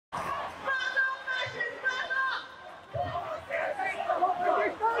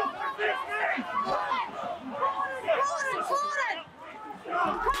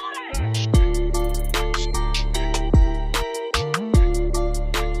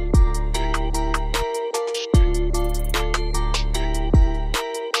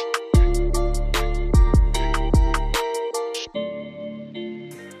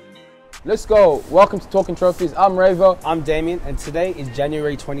Let's go. Welcome to Talking Trophies. I'm Raver. I'm Damien, and today is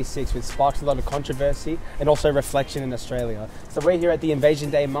January 26th, which sparks a lot of controversy and also reflection in Australia. So we're here at the Invasion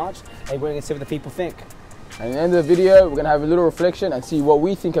Day March, and we're going to see what the people think. And at the end of the video, we're going to have a little reflection and see what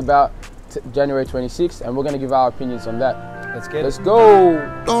we think about January 26th, and we're going to give our opinions on that. Let's get it. Let's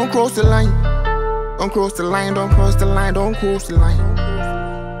go. Don't cross the line. Don't cross the line. Don't cross the line. Don't cross the line.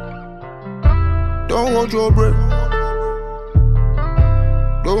 Don't hold your breath.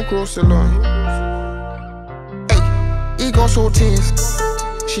 Don't cross the line. Hey, ego so tense.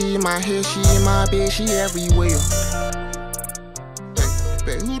 She in my head, she in my bed, she everywhere. Hey,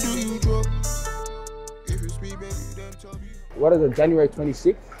 babe, who do you drug? If it's me, baby, then tell me. What does the January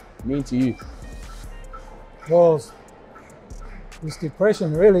 26th mean to you? Well, it's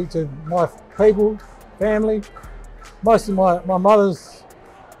depression really to my people, family. Most of my mother's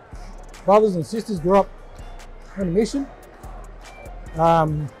brothers and sisters grew up in a mission.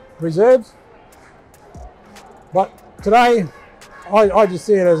 Reserves, but today I just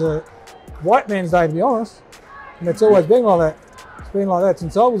see it as a white man's day, to be honest, and it's always been like that. It's been like that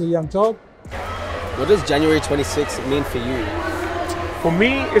since I was a young child. What does January 26th mean for you? For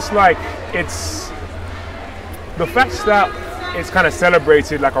me, it's like, it's the fact that it's kind of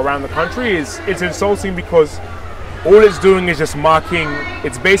celebrated like around the country it's insulting, because all it's doing is just marking,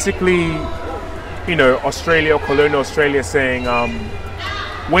 it's basically, you know, Australia, colonial Australia saying,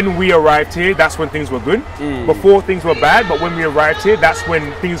 when we arrived here, that's when things were good. Before things were bad, but when we arrived here, that's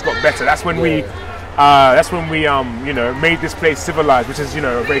when things got better. That's when we, you know, made this place civilized, which is, you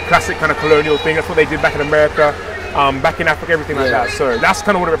know, a very classic kind of colonial thing. That's what they did back in America, back in Africa, everything like that. So that's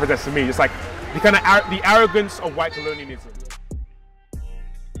kind of what it represents to me. It's like the kind of the arrogance of white colonialism.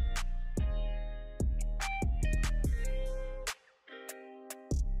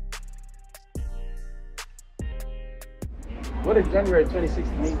 What does January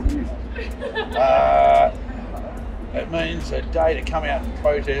 26th mean to you? It means a day to come out and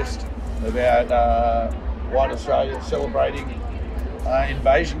protest about white Australia celebrating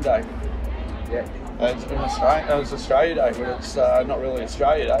Invasion Day. Yeah. It's Australia Day, but it's not really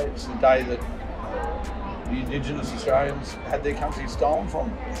Australia Day. It's the day that the Indigenous Australians had their country stolen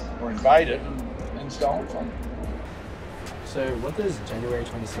from, or invaded and stolen from. So what does January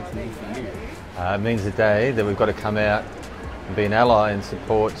 26th mean for you? It means a day that we've got to come out and be an ally and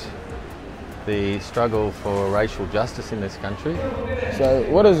support the struggle for racial justice in this country. So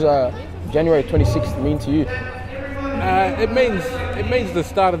what does January 26th mean to you? It means the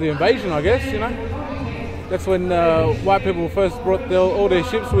start of the invasion, I guess, you know. That's when white people first brought all their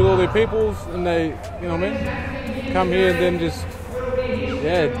ships with all their peoples, and they, you know what I mean, come here and then just,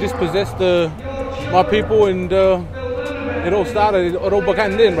 dispossess my people, and it all started, it all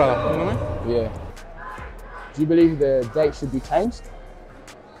began then, brother, you know what I mean? Yeah. Do you believe the date should be changed?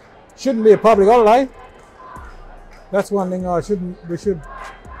 Shouldn't be a public holiday. That's one thing we should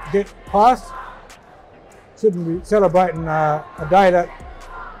get past. Shouldn't be celebrating a day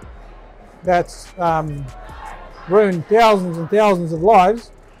that's ruined thousands and thousands of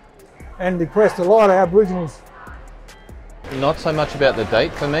lives and depressed a lot of Aboriginals. Not so much about the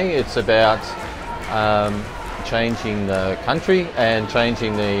date for me, it's about changing the country and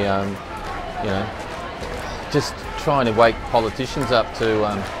changing the, you know, just trying to wake politicians up to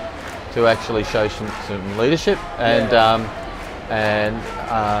actually show some leadership and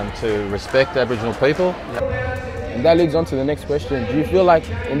to respect Aboriginal people. And that leads on to the next question. Do you feel like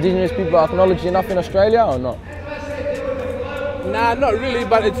Indigenous people are acknowledged enough in Australia or not? Nah, not really,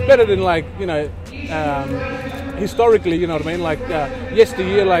 but it's better than, like, you know, historically, you know what I mean? Like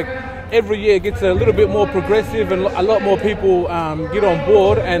yesteryear, like every year gets a little bit more progressive and a lot more people get on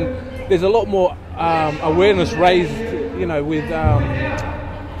board, and there's a lot more awareness raised, you know, with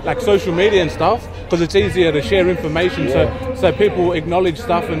like social media and stuff, because it's easier to share information, so people acknowledge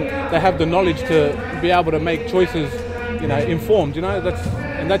stuff and they have the knowledge to be able to make choices, you know, informed, you know,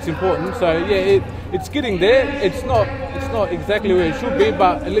 that's important. So yeah, it's getting there. It's not exactly where it should be,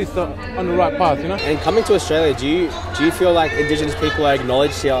 but at least on the right path, you know. And coming to Australia, do you feel like Indigenous people are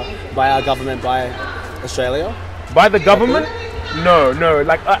acknowledged here by our government, by Australia? By the government? No.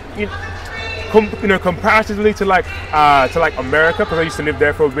 Like you know, comparatively to like America, because I used to live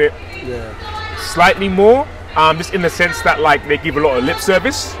there for a bit. Yeah. Slightly more, just in the sense that, like, they give a lot of lip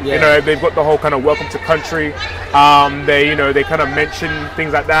service. Yeah. You know, they've got the whole kind of welcome to country. They kind of mention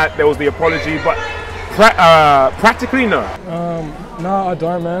things like that. There was the apology, but practically no. No, I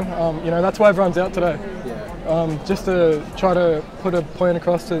don't, man. You know, that's why everyone's out today. Yeah. Just to try to put a point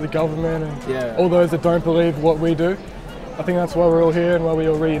across to the government and all those that don't believe what we do. I think that's why we're all here and why we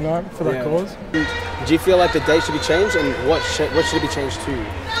all reunite for that cause. Do you feel like the date should be changed, and what should it be changed to?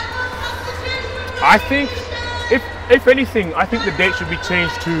 I think, if anything, I think the date should be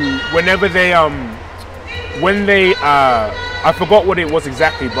changed to whenever they I forgot what it was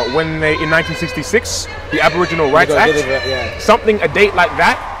exactly, but when they in 1966 the Aboriginal Rights Act, something a date like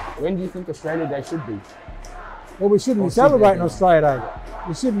that. When do you think Australia Day should be? Well, we shouldn't be celebrating Australia Day.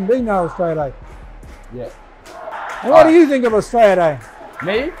 We shouldn't be no Australia Day. Yeah. And what do you think of Australia Day?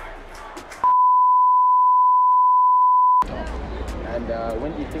 Me? And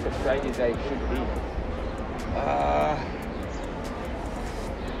when do you think Australia Day should be?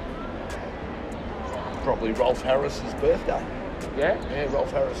 Probably Rolf Harris's birthday. Yeah? Yeah, Rolf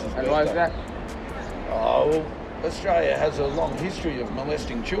Harris's birthday. And why is that? Oh, well, Australia has a long history of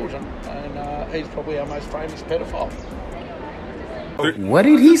molesting children, and he's probably our most famous pedophile. What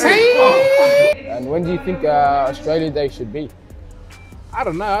did he say? And when do you think Australia Day should be? I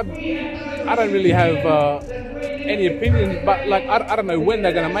don't know. I don't really have any opinion, but like I don't know when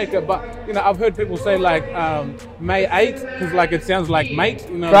they're gonna make it. But you know, I've heard people say like May 8th because like it sounds like mate.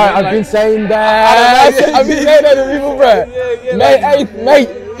 You know, bro, I've been saying that. I've been saying that to people, bro. Yeah, May like, 8th, mate.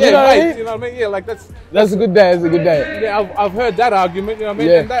 Yeah, you know what I mate. mean? You know what I mean? Yeah, like that's a good day. That's a good day. Yeah, I've heard that argument. You know what I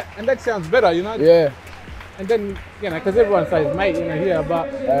mean? Yeah. And that sounds better. You know? Yeah. And then you know, because everyone says mate, you know, here,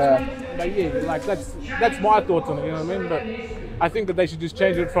 but yeah, like that's my thoughts on it. You know what I mean? But I think that they should just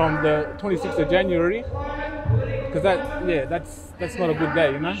change it from the 26th of January, because that's not a good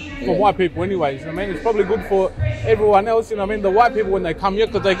day, you know, for white people anyways. I mean, it's probably good for everyone else, you know what I mean, the white people when they come here,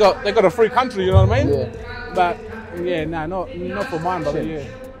 because they got a free country, you know what I mean? Yeah. But yeah, not for mine, but yeah.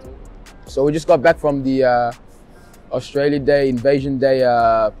 So we just got back from the Australia Day, Invasion Day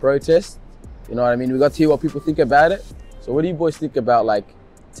protest. You know what I mean? We got to hear what people think about it. So what do you boys think about like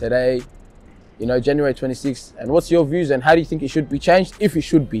today, you know, January 26th, and what's your views and how do you think it should be changed, if it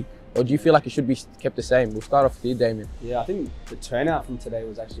should be, or do you feel like it should be kept the same? We'll start off with you, Damien. Yeah, I think the turnout from today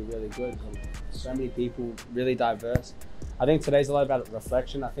was actually really good. So many people, really diverse. I think today's a lot about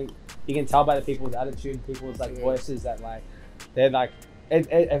reflection. I think you can tell by the people's attitude, people's like voices that like, they're like,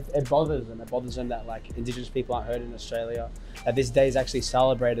 it bothers them. It bothers them that like Indigenous people aren't heard in Australia, that this day is actually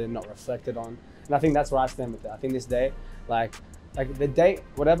celebrated and not reflected on. And I think that's where I stand with it. I think this day, like the date,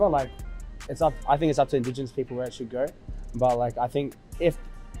 whatever, like, I think it's up to Indigenous people where it should go, but like I think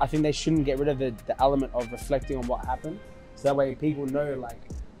they shouldn't get rid of the element of reflecting on what happened, so that way people know like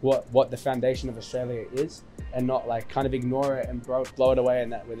what the foundation of Australia is, and not like kind of ignore it and blow it away,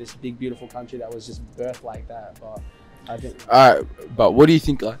 and that we're this big beautiful country that was just birthed like that. But I think. Alright, but what do you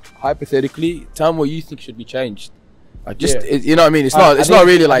think? Like hypothetically, tell me what you think should be changed. Like just you know what I mean? It's not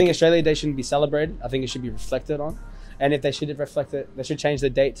really like. I think Australia Day shouldn't be celebrated. I think it should be reflected on. And if they should reflect it, they should change the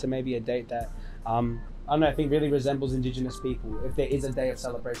date to maybe a date that, I don't know, I think really resembles Indigenous people. If there is a day of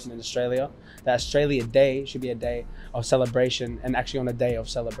celebration in Australia, that Australia Day should be a day of celebration, and actually on a day of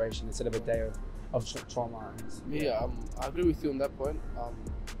celebration instead of a day of trauma. Yeah, I agree with you on that point.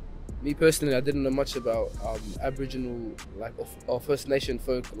 Me personally, I didn't know much about Aboriginal, like, or First Nation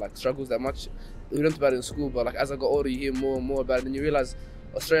folk, like, struggles that much. We learned about it in school, but like as I got older, you hear more and more about it, and you realize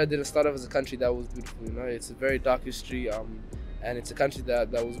Australia didn't start off as a country that was beautiful, you know. It's a very dark history, and it's a country that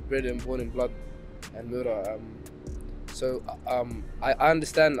was bred and born in blood and murder. So I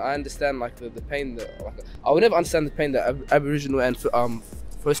understand like the pain that, like, I would never understand the pain that Aboriginal and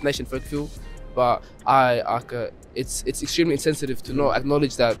First Nation folk feel, but it's extremely insensitive to not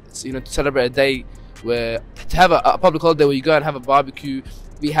acknowledge that, you know, to celebrate a day where, to have a public holiday where you go and have a barbecue,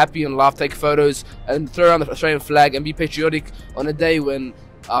 be happy and laugh, take photos, and throw around the Australian flag and be patriotic on a day when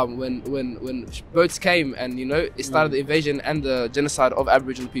boats came and, you know, it started the invasion and the genocide of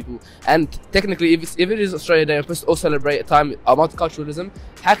Aboriginal people. And technically, if it is Australia Day and people all celebrate a time of multiculturalism,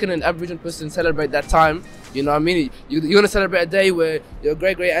 how can an Aboriginal person celebrate that time? You know what I mean? You're going to celebrate a day where your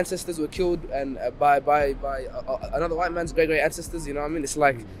great ancestors were killed and by another white man's great ancestors. You know what I mean? It's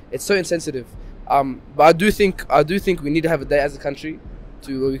like, it's so insensitive. But I do think we need to have a day as a country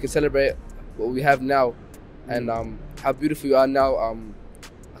where we can celebrate what we have now and how beautiful we are now.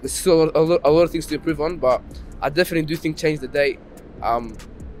 There's still a lot of things to improve on, but I definitely do think change the date.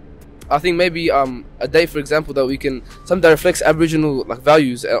 I think maybe a day, for example, that we can, something that reflects Aboriginal like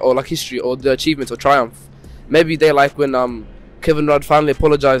values or like history or the achievements or triumph. Maybe they like when Kevin Rudd finally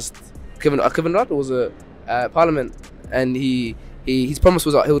apologized. Kevin Rudd was a Parliament, and his promise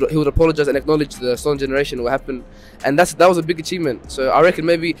was that he would apologize and acknowledge the stolen generation, what happened, and that was a big achievement. So I reckon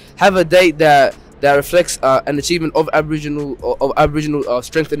maybe have a date that reflects an achievement of Aboriginal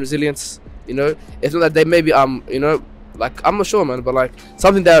strength and resilience. You know, it's not that they maybe you know, like, I'm not sure, man, but like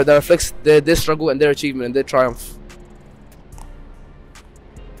something that reflects their struggle and their achievement and their triumph.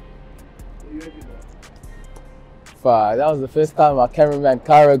 That was the first time our cameraman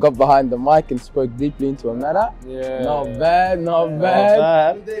Kara got behind the mic and spoke deeply into a matter. Yeah. Not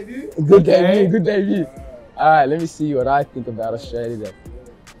bad. Good debut. Alright, let me see what I think about Australia then.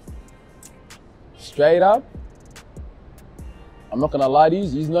 Straight up, I'm not gonna lie to you,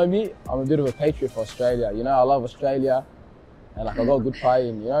 you know me, I'm a bit of a patriot for Australia. You know, I love Australia and like I got good pride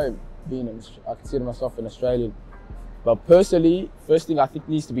in, you know, I consider myself an Australian. But personally, first thing I think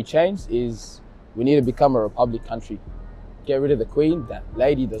needs to be changed is we need to become a republic country. Get rid of the Queen. That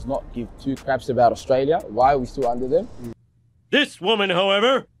lady does not give two craps about Australia. Why are we still under them? This woman,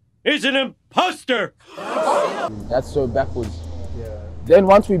 however, is an imposter. That's so backwards. Yeah. Then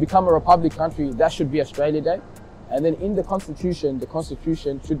once we become a republic country, that should be Australia Day. And then in the constitution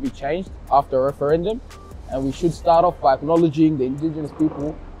should be changed after a referendum. And we should start off by acknowledging the indigenous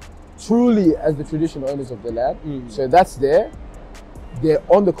people truly as the traditional owners of the land. So that's there. They're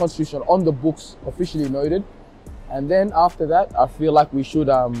on the constitution, on the books, officially noted. And then after that, I feel like we should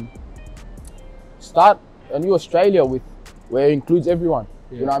start a new Australia where it includes everyone.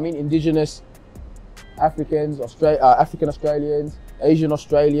 Yeah. You know what I mean? Indigenous Africans, African Australians, Asian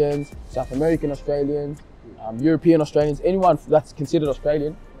Australians, South American Australians, European Australians, anyone that's considered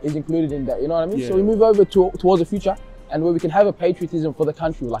Australian is included in that, you know what I mean? Yeah. So we move over towards the future and where we can have a patriotism for the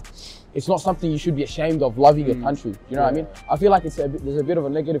country. Like, it's not something you should be ashamed of loving your country, you know what I mean? I feel like there's a bit of a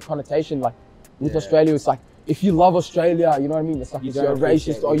negative connotation like with Australia. It's like, if you love Australia, you know what I mean? It's like, you're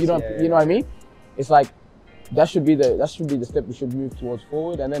racist or you don't, you know what I mean? It's like, that should be the step we should move towards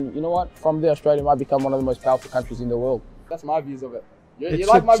forward. And then, you know what? From there, Australia might become one of the most powerful countries in the world. That's my views of it. You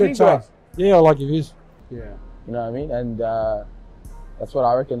like my views, bro? Yeah, I like your views. Yeah. You know what I mean? And that's what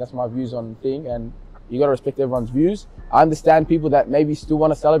I reckon. That's my views on the thing. And you got to respect everyone's views. I understand people that maybe still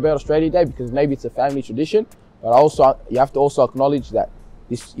want to celebrate Australia Day because maybe it's a family tradition. But also, you have to also acknowledge that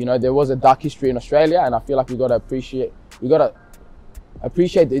this, you know, there was a dark history in Australia, and I feel like we got to appreciate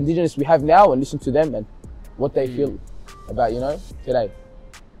the indigenous we have now and listen to them and what they feel about, you know, today.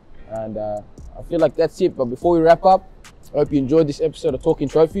 And I feel like that's it. But before we wrap up, I hope you enjoyed this episode of Talking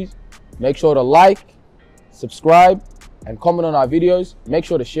Trophies. Make sure to like, subscribe, and comment on our videos. Make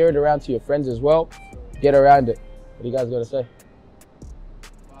sure to share it around to your friends as well. Get around it. What do you guys got to say?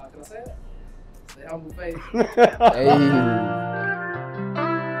 Can I say it? Stay humble, face. Hey.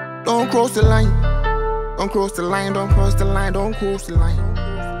 Don't cross the line. Don't cross the line. Don't cross the line. Don't cross the line.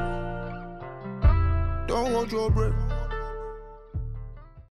 Don't hold your breath.